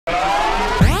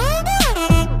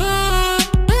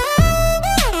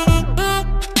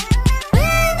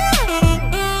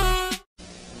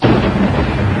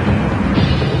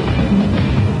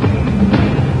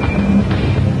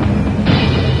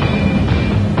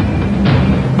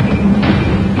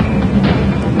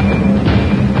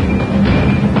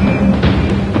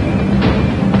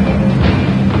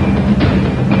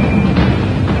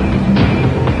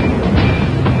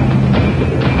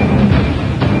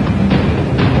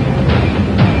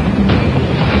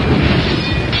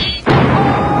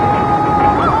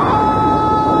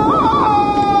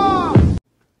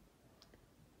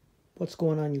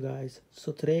going on, you guys?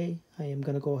 So today I am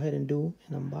gonna go ahead and do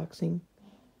an unboxing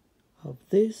of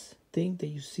this thing that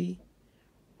you see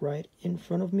right in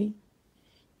front of me.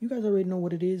 You guys already know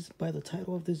what it is by the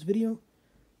title of this video,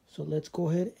 so let's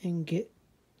go ahead and get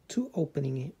to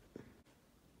opening it.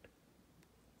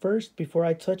 First, before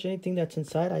I touch anything that's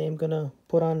inside, I am gonna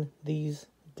put on these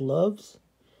gloves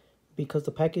because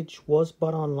the package was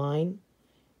bought online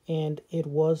and it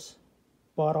was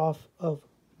bought off of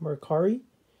Mercari.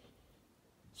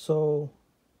 So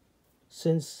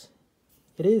since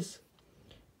it is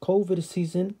COVID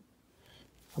season,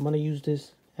 I'm going to use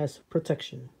this as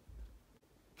protection.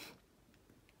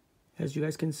 As you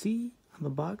guys can see on the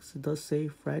box, it does say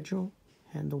fragile,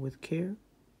 handle with care.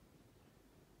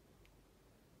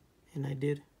 And I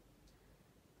did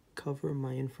cover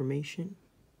my information.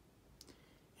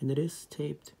 And it is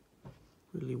taped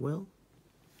really well.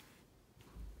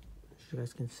 As you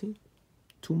guys can see,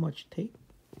 too much tape.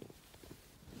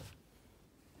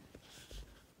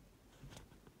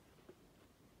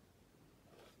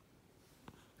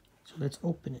 So let's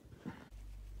open it.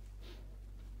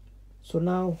 So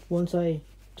now, once I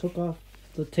took off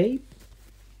the tape,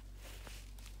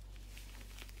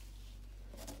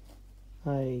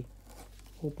 I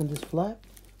opened this flap,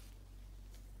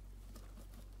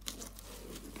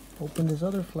 open this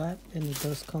other flap, and it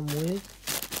does come with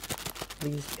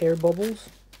these air bubbles,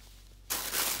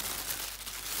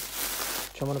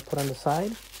 which I'm going to put on the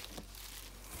side,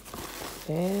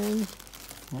 and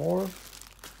more.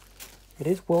 It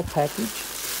is well packaged.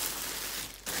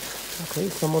 Okay,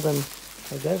 some of them,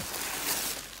 I guess,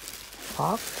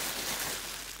 popped.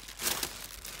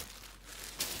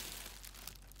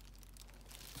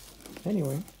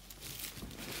 Anyway,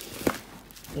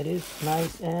 it is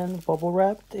nice and bubble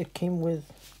wrapped. It came with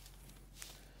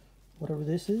whatever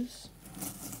this is.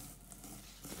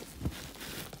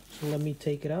 So let me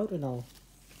take it out and I'll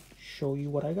show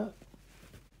you what I got.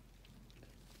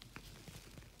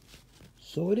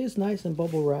 So it is nice and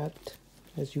bubble wrapped,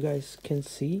 as you guys can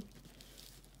see.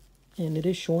 And it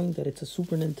is showing that it's a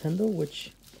Super Nintendo,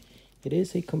 which it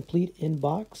is a complete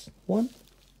in-box one.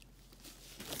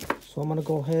 So I'm going to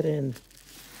go ahead and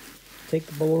take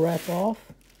the bubble wrap off,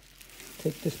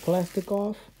 take this plastic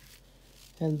off,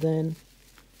 and then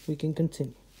we can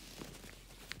continue.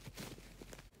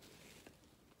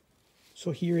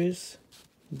 So here is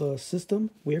the system.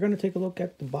 We're going to take a look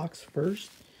at the box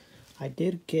first. I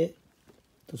did get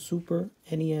the Super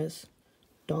NES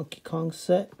Donkey Kong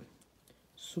set,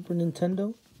 Super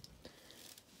Nintendo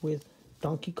with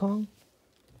Donkey Kong,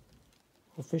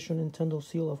 official Nintendo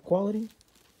seal of quality,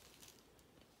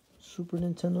 Super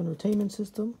Nintendo Entertainment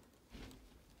System,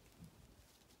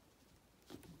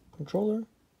 controller,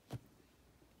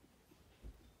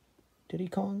 Diddy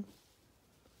Kong,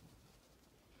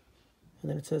 and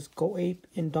then it says Go Ape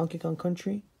in Donkey Kong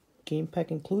Country, game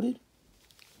pack included.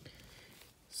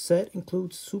 Set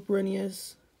includes Super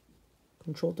NES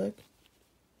control deck,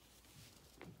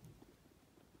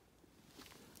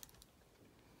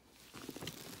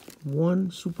 one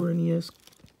Super NES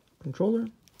controller,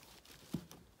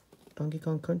 Donkey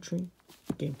Kong Country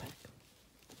game pack.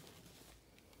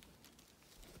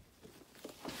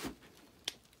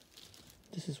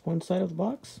 This is one side of the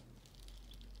box.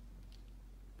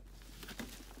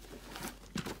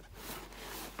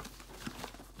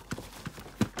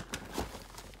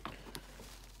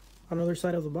 Another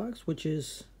side of the box, which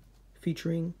is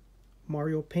featuring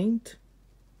Mario Paint.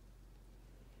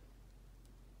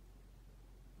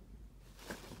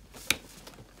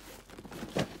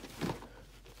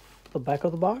 The back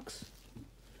of the box,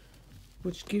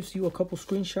 which gives you a couple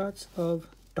screenshots of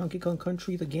Donkey Kong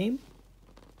Country, the game.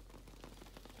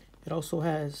 It also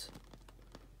has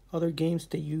other games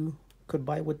that you could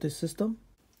buy with this system.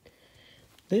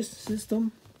 This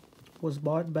system was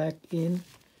bought back in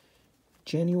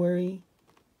January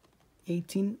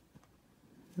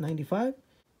 1895.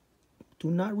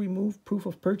 Do not remove proof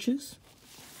of purchase.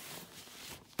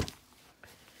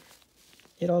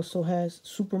 It also has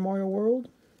Super Mario World,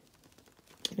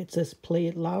 and it says play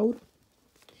it loud.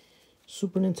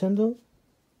 Super Nintendo.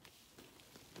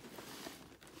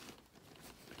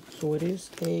 So it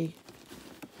is a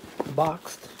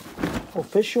boxed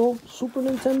official Super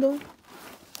Nintendo.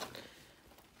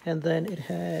 And then it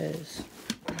has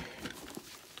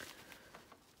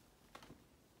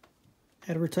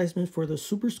advertisement for the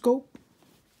Super Scope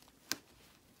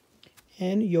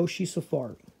and Yoshi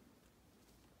Safari.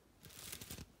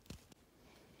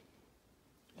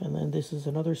 And then this is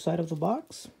another side of the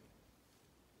box.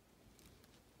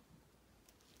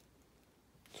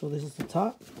 So this is the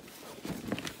top,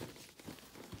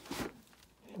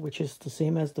 which is the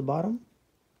same as the bottom.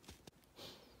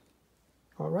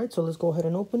 All right, so let's go ahead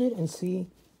and open it and see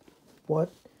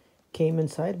what came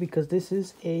inside, because this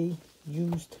is a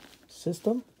used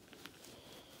system.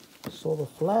 So the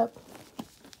flap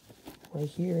right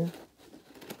here,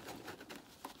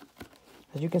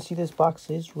 as you can see, this box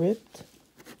is ripped.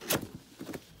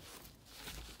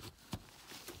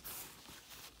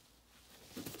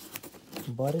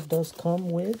 But it does come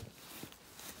with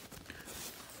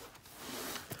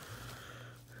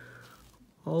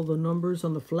all the numbers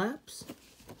on the flaps,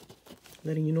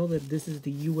 letting you know that this is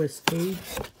the USA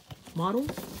model.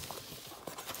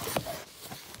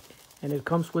 And it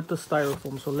comes with the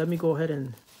styrofoam. So let me go ahead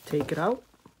and take it out.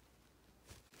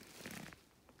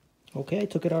 Okay, I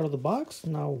took it out of the box.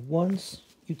 Now, once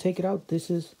you take it out,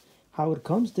 this is how it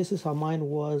comes. This is how mine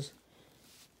was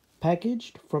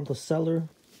packaged from the seller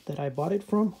that I bought it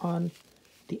from on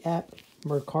the app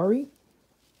Mercari.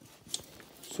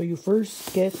 So you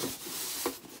first get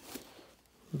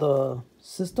the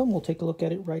system. We'll take a look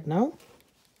at it right now.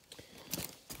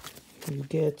 You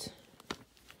get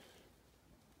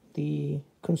the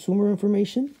consumer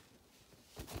information,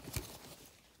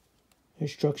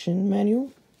 instruction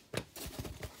manual,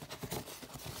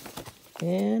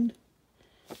 and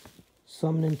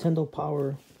some Nintendo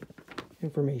Power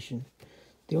information.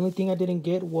 The only thing I didn't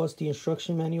get was the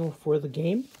instruction manual for the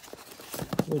game,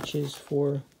 which is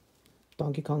for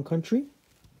Donkey Kong Country.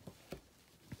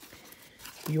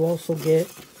 You also get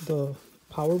the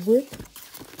power brick.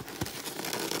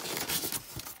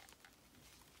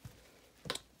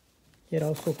 It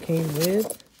also came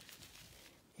with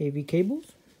AV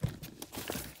cables,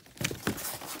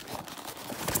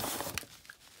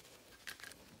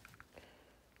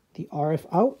 the RF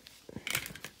out,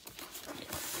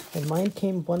 and mine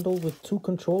came bundled with 2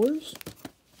 controllers,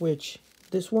 which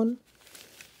this one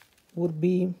would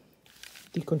be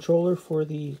the controller for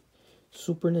the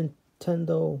Super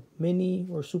Nintendo Mini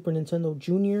or Super Nintendo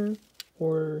Junior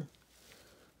or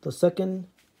the second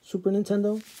Super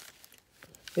Nintendo.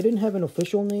 It didn't have an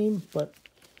official name, but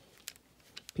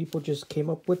people just came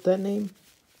up with that name.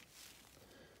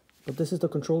 But this is the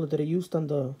controller that I used on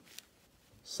the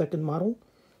second model,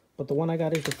 but the one I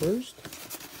got is the first.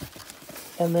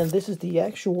 And then this is the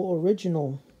actual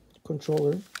original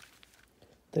controller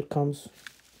that comes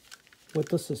with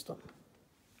the system.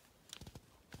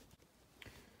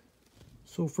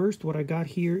 So first, what I got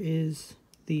here is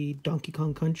the Donkey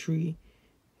Kong Country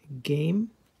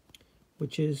game,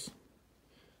 which is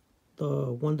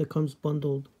the one that comes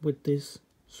bundled with this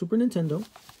Super Nintendo.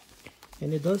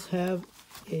 And it does have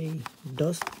a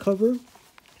dust cover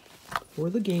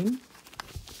for the game.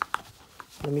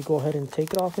 Let me go ahead and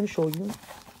take it off and show you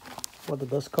what the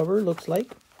dust cover looks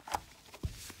like.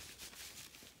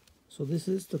 So this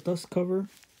is the dust cover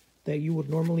that you would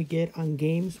normally get on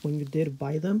games when you did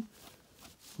buy them.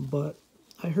 But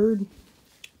I heard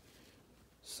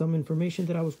some information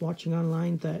that I was watching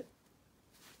online that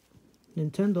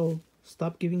Nintendo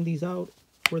stopped giving these out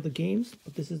for the games.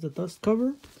 But this is the dust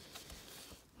cover.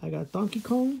 I got Donkey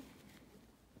Kong,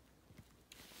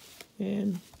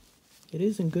 and it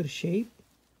is in good shape.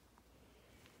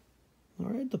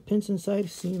 Alright, the pins inside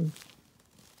seem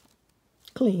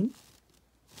clean.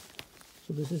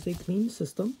 So this is a clean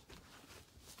system.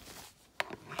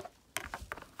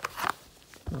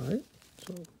 Alright,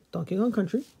 so Donkey Kong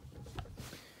Country.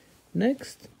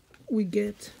 Next, we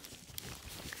get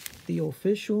the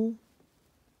official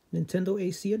Nintendo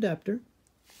AC adapter,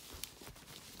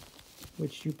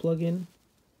 which you plug in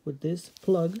with this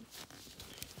plug,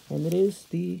 and it is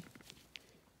the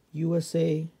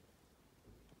USA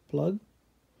plug,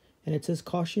 and it says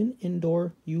caution,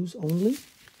 indoor use only,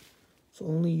 so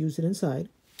only use it inside.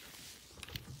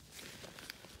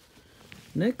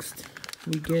 Next,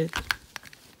 we get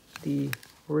the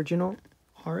original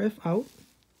RF out,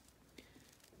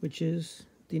 which is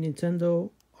the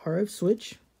Nintendo RF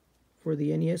switch for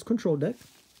the NES control deck.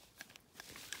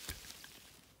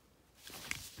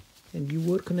 And you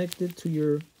would connect it to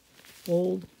your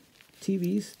old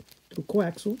TVs through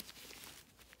coaxial,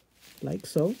 like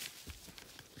so.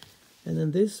 And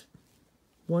then this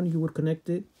one, you would connect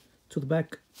it to the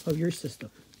back of your system.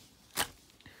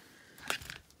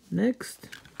 Next,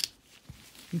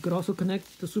 you could also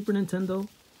connect the Super Nintendo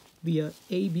via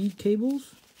AB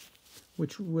cables,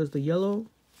 which was the yellow,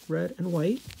 red, and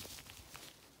white,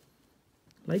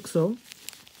 like so.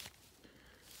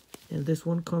 And this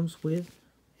one comes with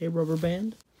a rubber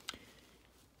band.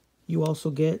 You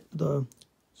also get the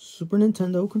Super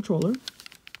Nintendo controller,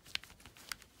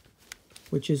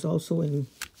 which is also in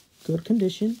good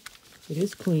condition. It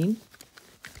is clean.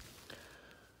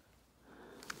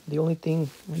 The only thing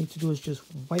I need to do is just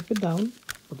wipe it down,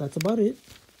 but that's about it.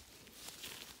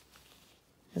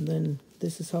 And then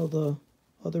this is how the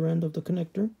other end of the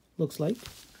connector looks like.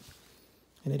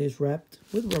 And it is wrapped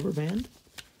with rubber band.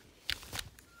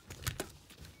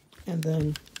 And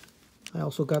then I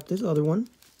also got this other one.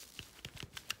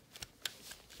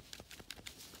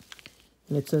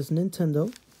 And it says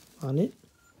Nintendo on it.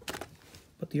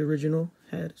 But the original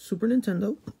had Super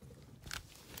Nintendo.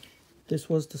 This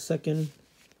was the second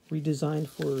redesign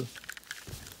for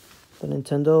the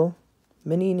Nintendo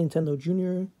Mini, Nintendo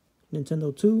Junior,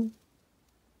 Nintendo 2.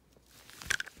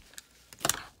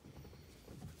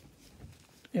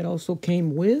 It also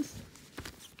came with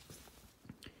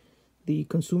the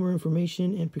consumer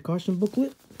information and precaution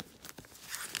booklet.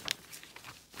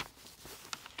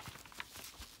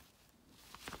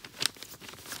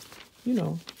 You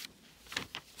know,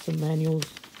 some manuals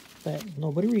that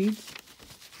nobody reads.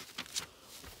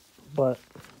 But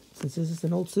since this is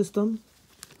an old system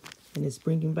and it's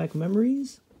bringing back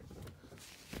memories,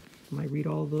 I might read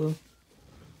all the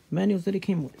manuals that it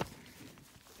came with.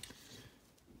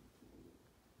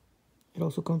 It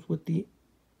also comes with the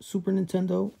Super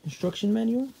Nintendo instruction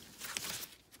manual,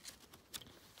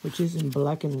 which is in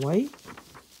black and white.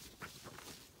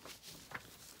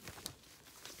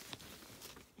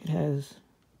 It has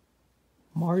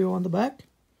Mario on the back.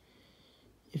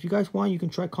 If you guys want, you can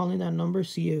try calling that number,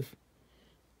 see if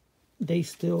they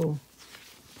still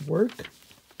work.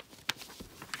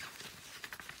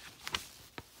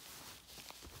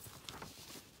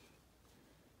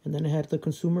 And then it had the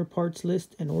consumer parts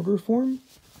list and order form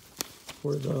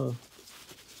for the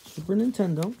Super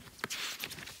Nintendo.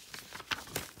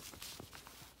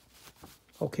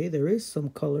 Okay, there is some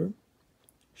color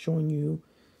showing you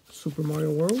Super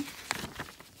Mario World.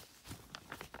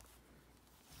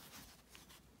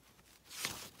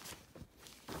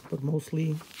 But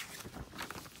mostly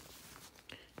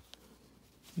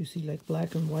you see like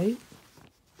black and white.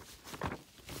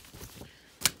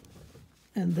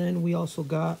 And then we also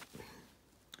got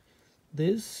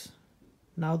this.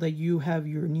 Now that you have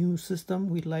your new system,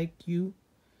 we'd like you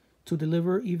to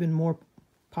deliver even more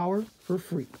power for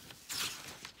free.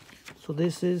 So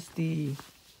this is the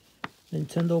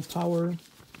Nintendo Power.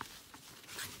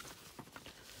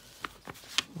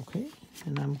 Okay,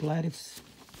 and I'm glad it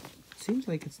seems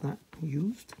like it's not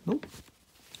used. Nope.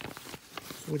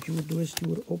 So what you would do is you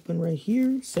would open right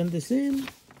here, send this in,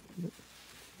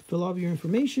 fill out your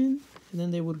information, and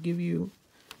then they would give you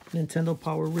Nintendo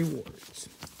Power rewards.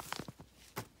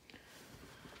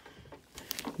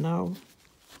 Now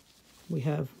we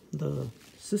have the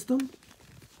system.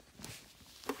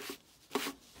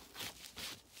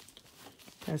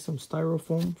 Has some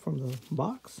styrofoam from the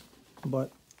box,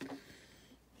 but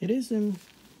it is in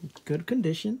good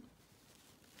condition.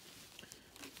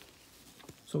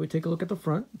 So we take a look at the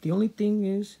front. The only thing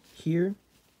is here,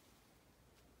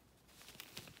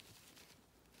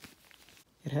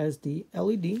 it has the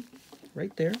LED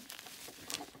right there,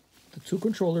 the two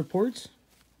controller ports,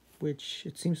 which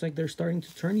it seems like they're starting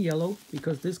to turn yellow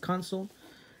because this console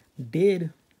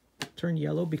did turn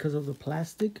yellow because of the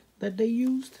plastic that they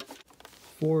used.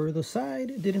 For the side,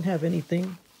 it didn't have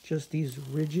anything, just these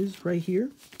ridges right here.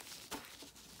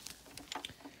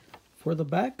 For the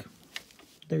back,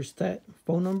 there's that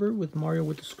phone number with Mario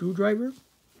with the screwdriver.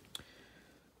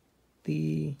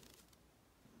 The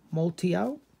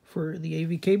multi-out for the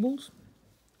AV cables.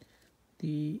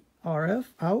 The RF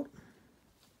out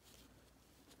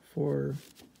for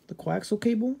the coaxial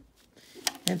cable.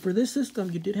 And for this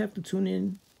system, you did have to tune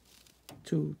in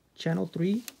to channel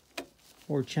 3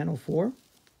 or channel 4.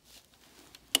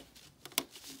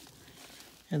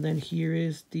 And then here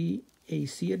is the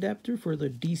AC adapter for the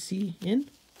DC in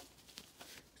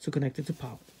to connect it to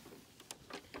power.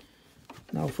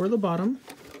 Now for the bottom,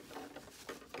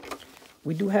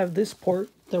 we do have this port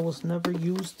that was never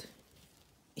used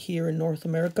here in North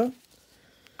America.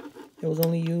 It was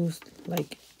only used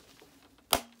like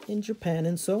in Japan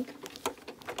and so.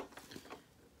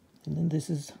 And then this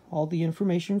is all the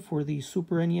information for the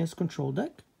Super NES control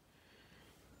deck.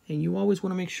 And you always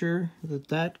want to make sure that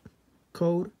that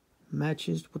code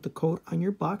matches with the code on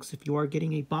your box. If you are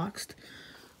getting a boxed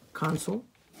console,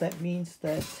 that means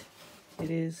that it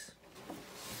is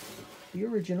the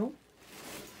original.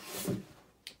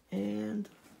 And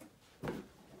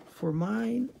for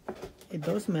mine, it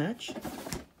does match.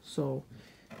 So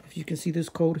if you can see this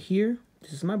code here,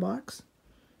 this is my box,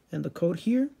 and the code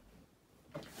here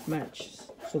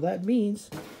matches. So that means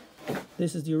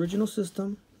this is the original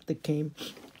system that came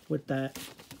with that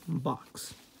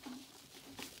box.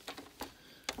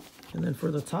 And then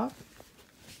for the top,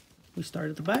 we start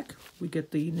at the back. We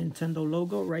get the Nintendo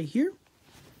logo right here.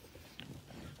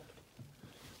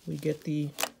 We get the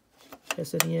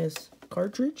SNES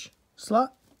cartridge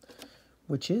slot,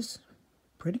 which is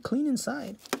pretty clean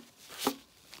inside.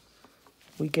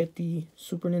 We get the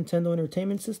Super Nintendo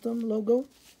Entertainment System logo,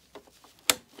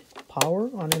 power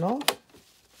on and off,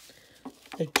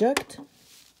 eject,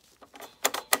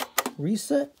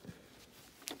 reset,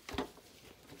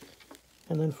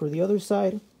 and then for the other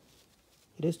side,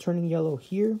 it is turning yellow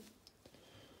here,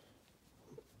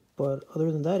 but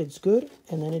other than that, it's good.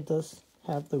 And then it does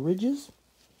have the ridges.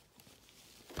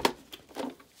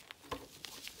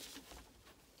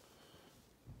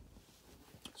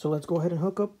 So let's go ahead and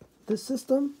hook up this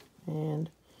system and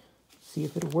see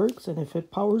if it works and if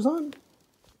it powers on.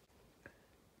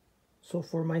 So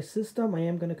for my system, I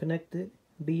am going to connect it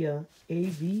via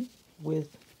AV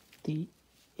with the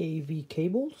AV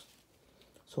cables.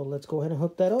 So let's go ahead and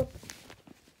hook that up.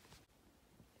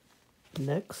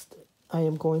 Next, I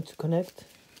am going to connect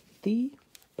the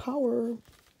power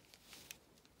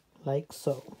like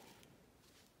so.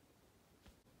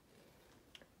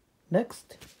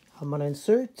 Next, I'm going to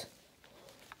insert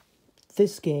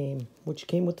this game, which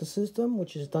came with the system,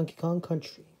 which is Donkey Kong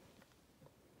Country.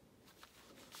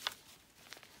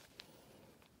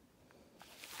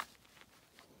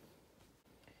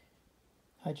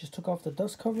 I just took off the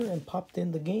dust cover and popped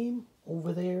in the game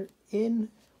over there in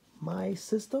my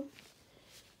system.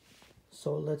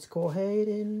 So let's go ahead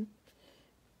and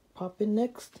pop in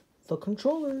next the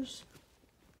controllers.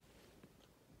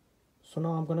 So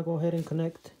now I'm going to go ahead and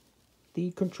connect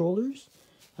the controllers.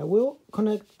 I will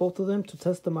connect both of them to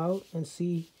test them out and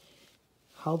see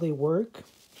how they work.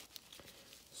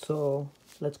 So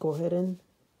let's go ahead and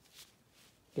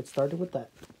get started with that.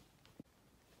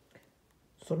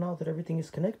 So now that everything is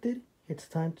connected, it's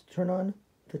time to turn on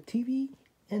the TV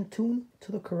and tune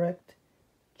to the correct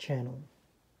channel.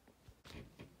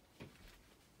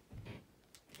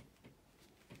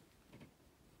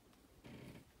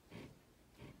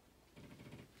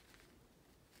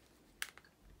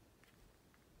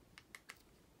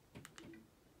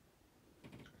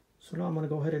 So now I'm going to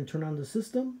go ahead and turn on the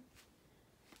system.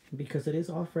 Because it is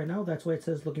off right now, that's why it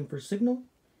says looking for signal.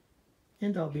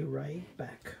 And I'll be right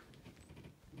back.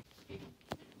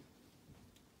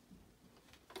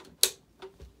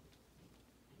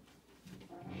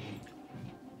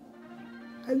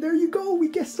 And there you go, we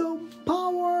get some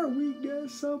power, we get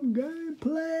some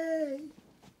gameplay.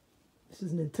 This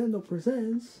is Nintendo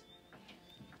Presents.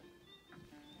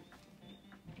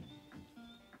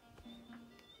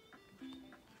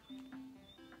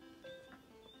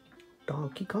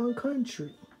 Donkey Kong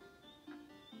Country.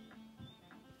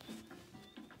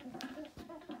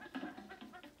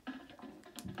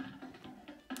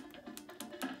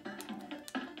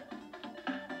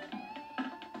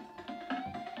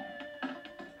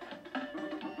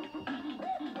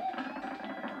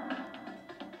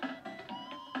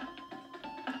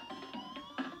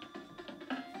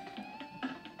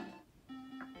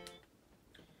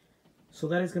 So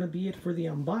that is going to be it for the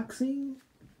unboxing.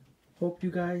 Hope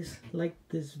you guys liked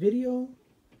this video.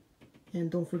 And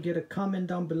don't forget to comment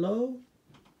down below.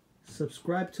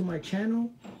 Subscribe to my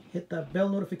channel. Hit that bell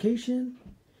notification.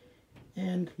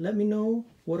 And let me know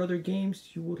what other games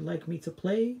you would like me to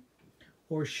play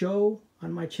or show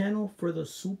on my channel for the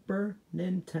Super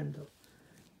Nintendo.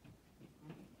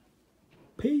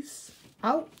 Peace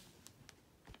out.